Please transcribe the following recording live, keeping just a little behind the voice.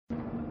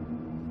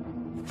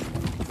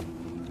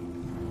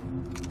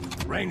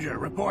Ranger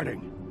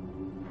reporting.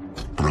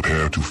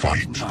 Prepare to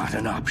fight. Not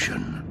an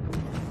option.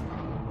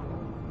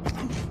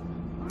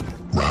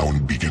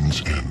 Round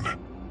begins in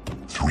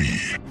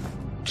 3,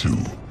 2,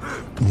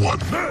 1.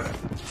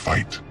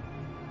 Fight.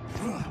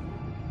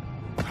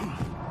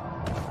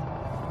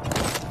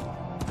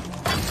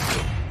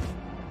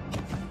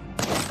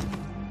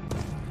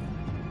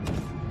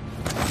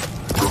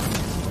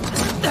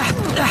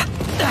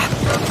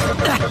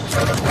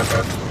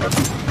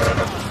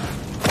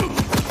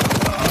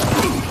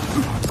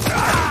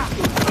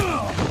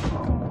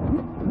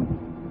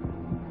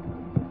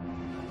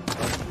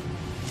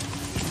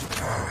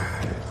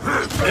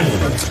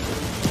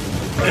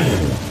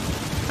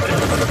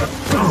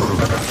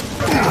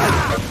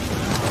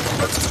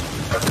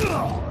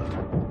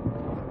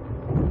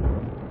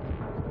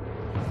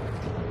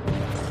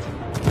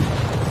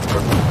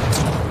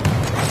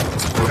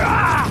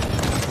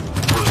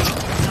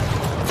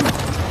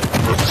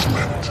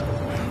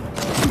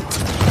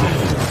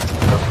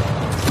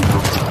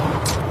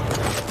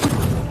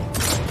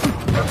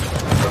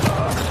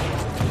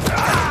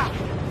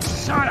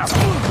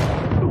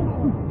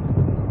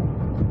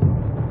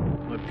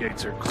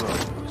 Gates are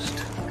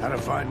closed. Gotta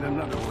find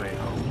another way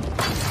home.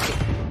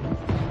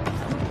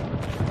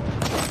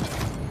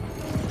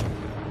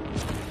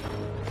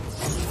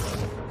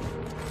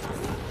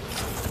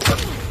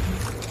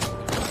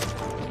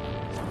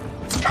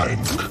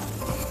 Tank.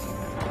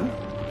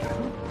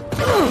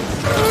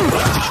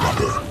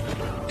 Disruptor.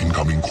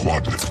 Incoming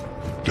quad.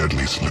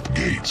 Deadly slip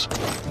gates.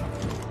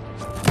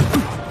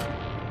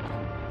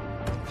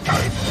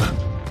 Tank.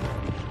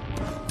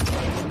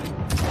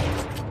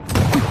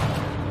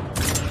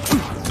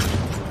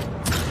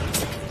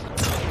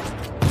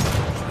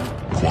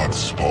 Quad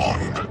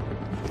spawned.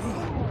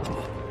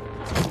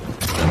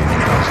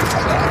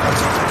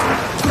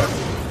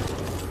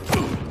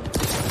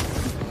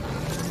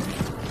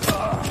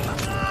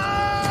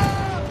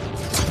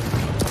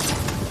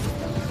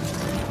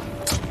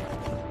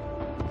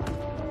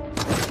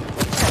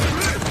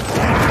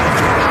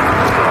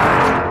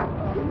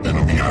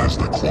 Enemy has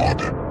the quad.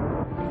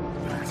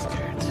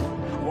 Bastards.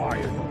 Why are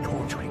you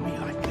torturing me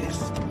like this?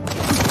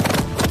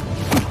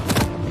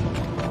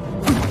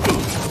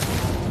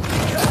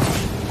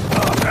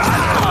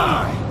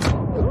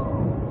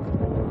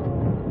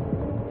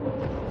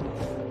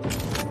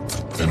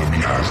 Enemy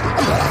has the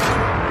quad.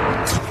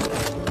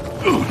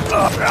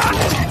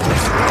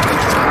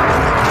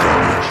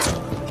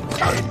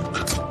 Tank.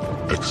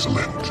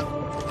 Excellent.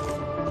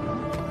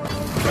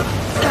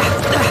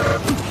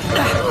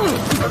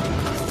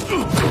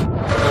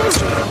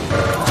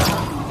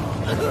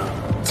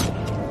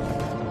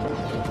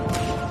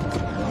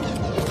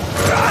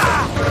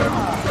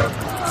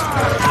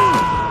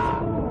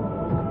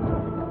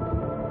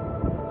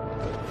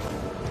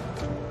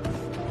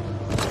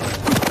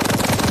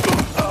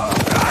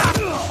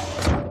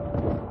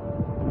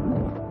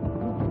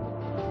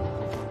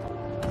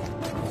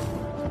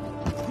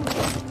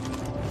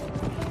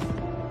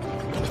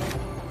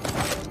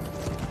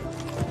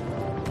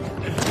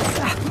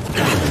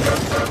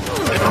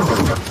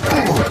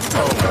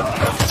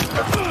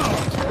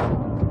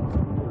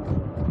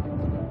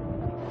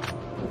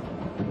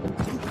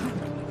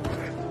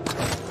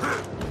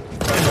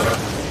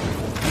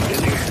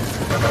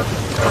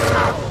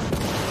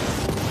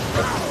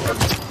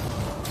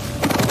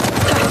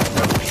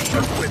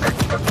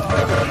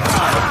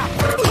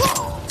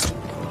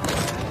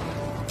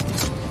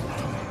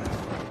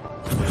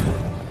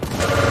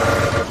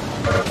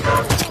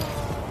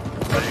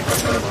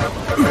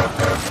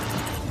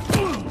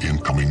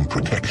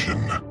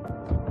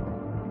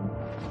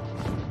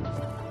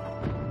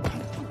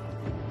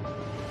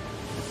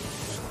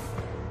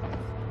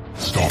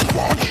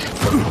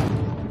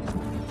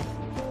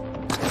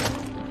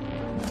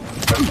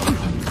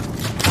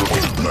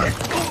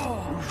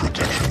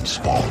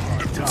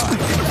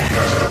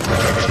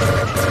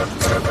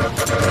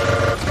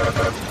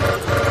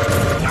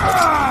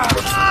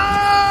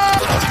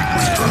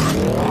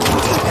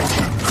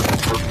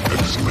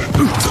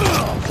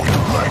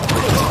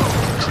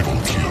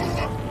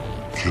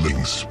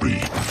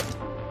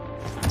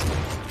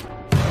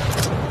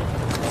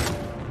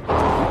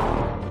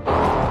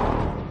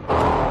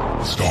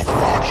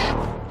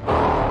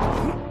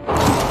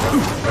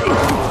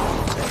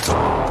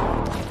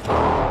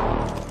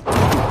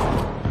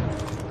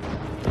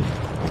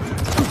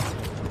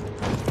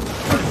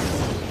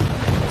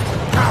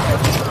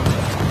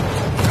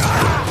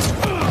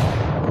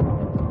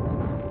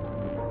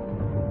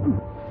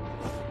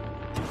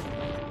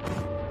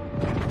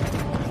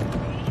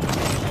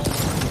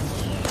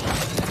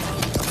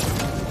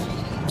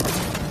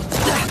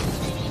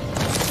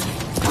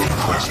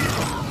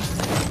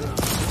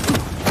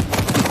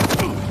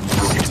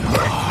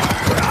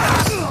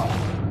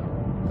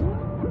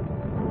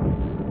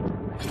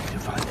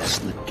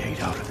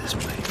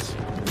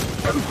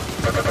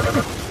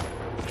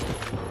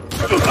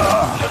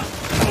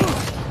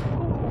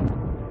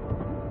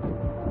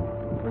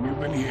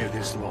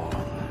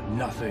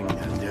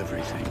 nothing and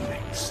everything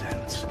makes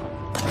sense.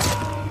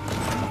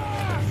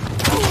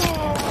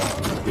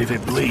 If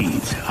it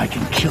bleeds, I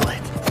can kill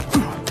it.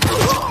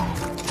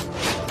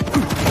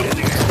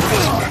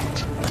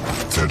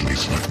 Deadly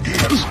slip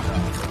gates.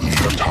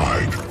 Lead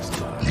tied.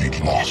 Lead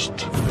lost.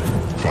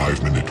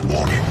 5-minute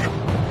warning.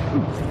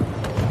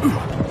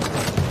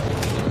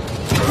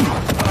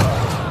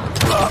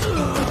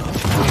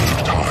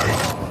 Lead tied.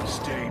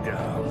 Stay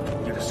down.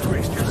 You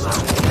disgraced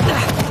yourself.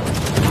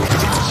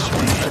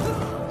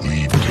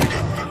 Lead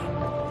taken.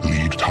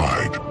 Lead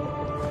tied.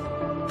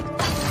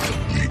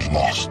 Lead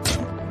lost.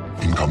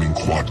 Incoming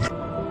quad.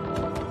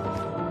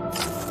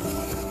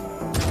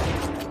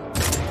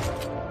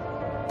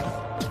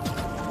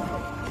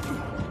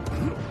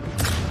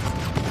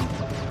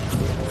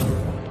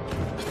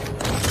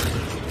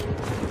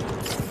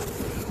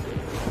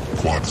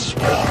 Quad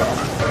spawn.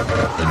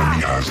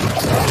 Enemy has the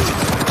quad.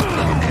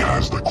 Enemy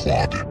has the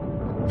quad.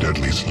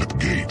 Deadly slip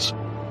gates.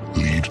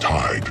 Lead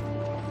tied.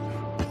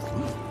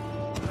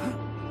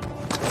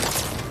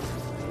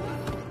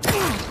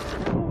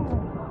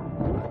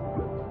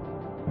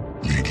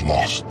 Lead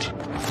lost.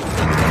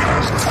 Enemy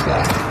has the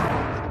quad.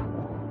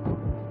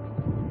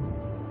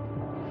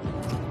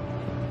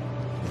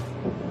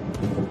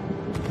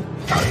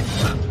 Time.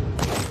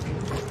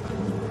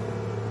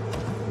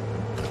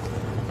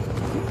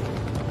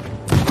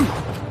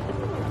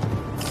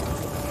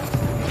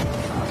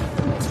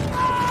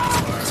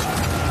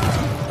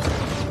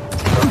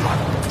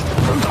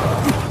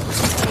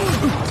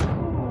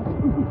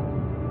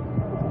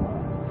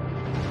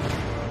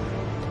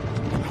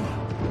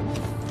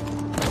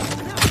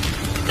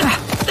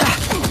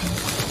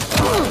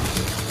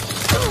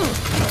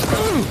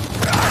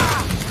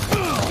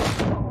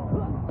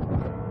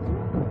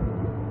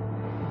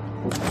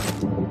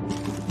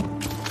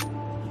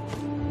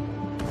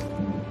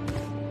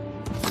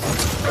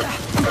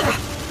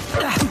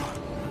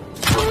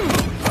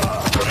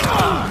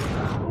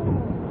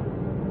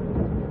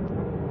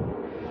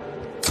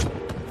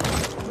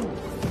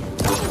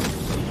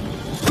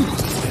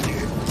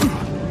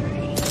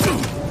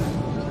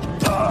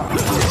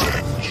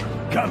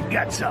 Come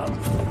get some.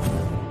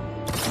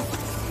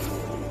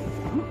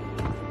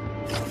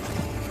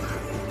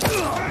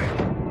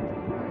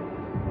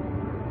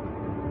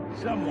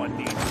 Someone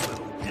needs a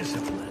little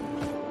discipline.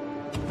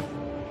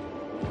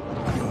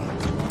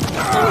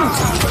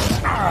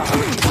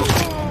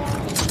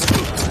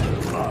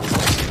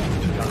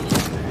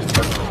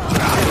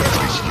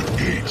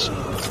 Gates.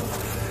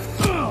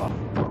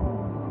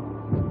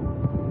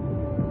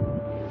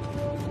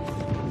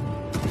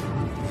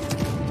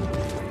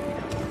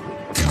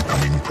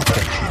 Incoming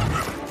protection.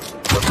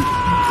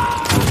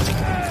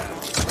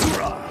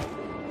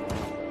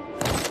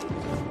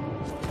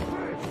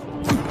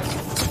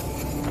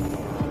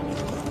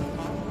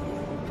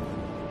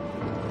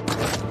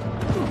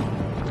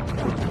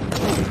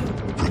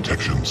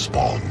 Protection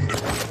spawned.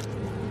 Protection.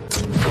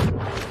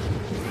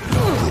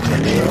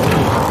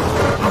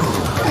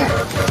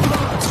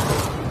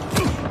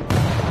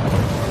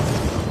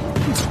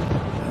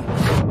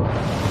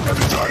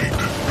 Denied.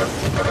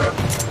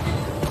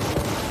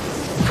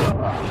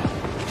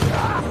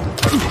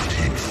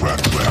 15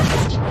 frags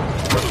left.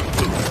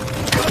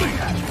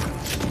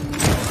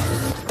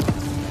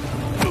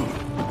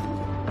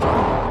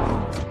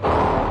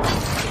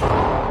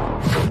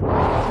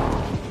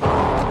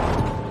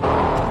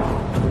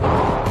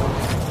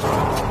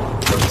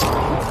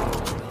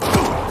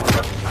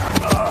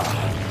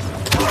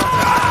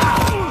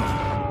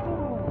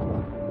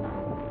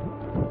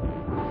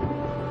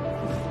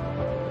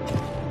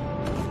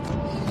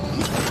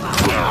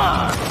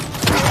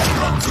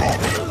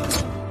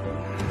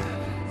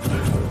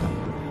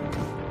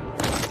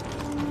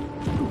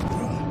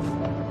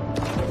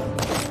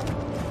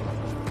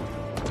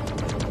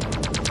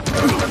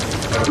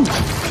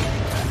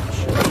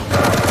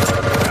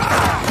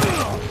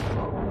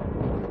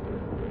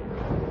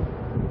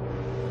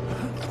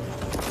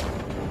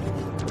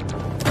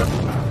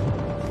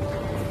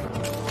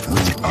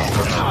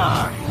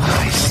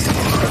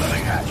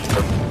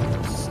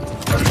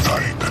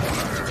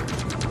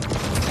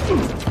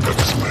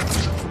 Excellent.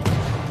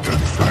 10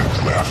 frags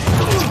left.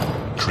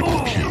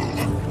 Triple kill.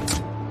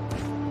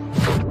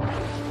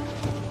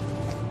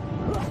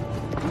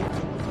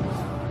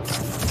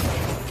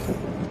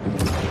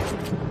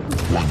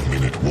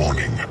 One-minute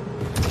warning.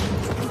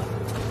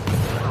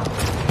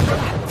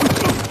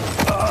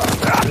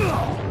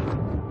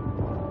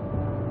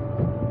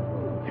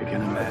 You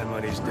get a man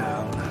when he's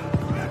down.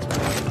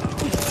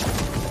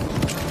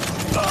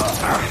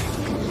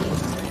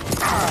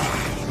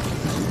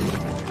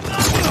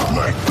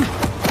 Blank.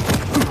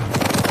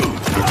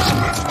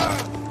 Excellent.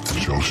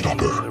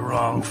 Showstopper. The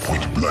wrong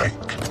Point blank.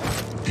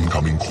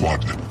 Incoming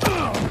quad.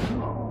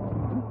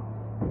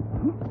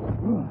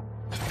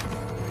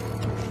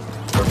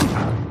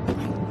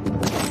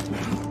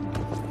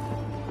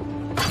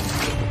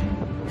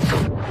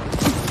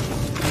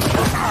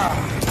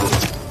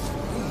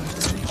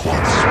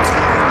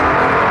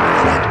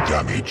 Quad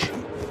damage.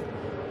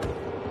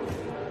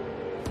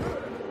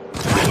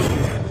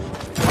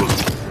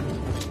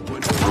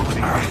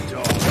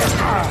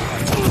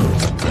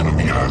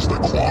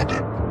 quad.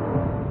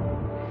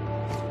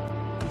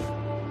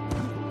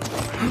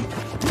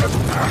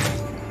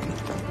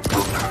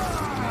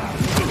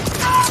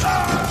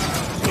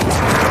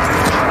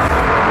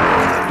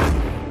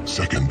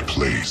 Second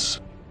place.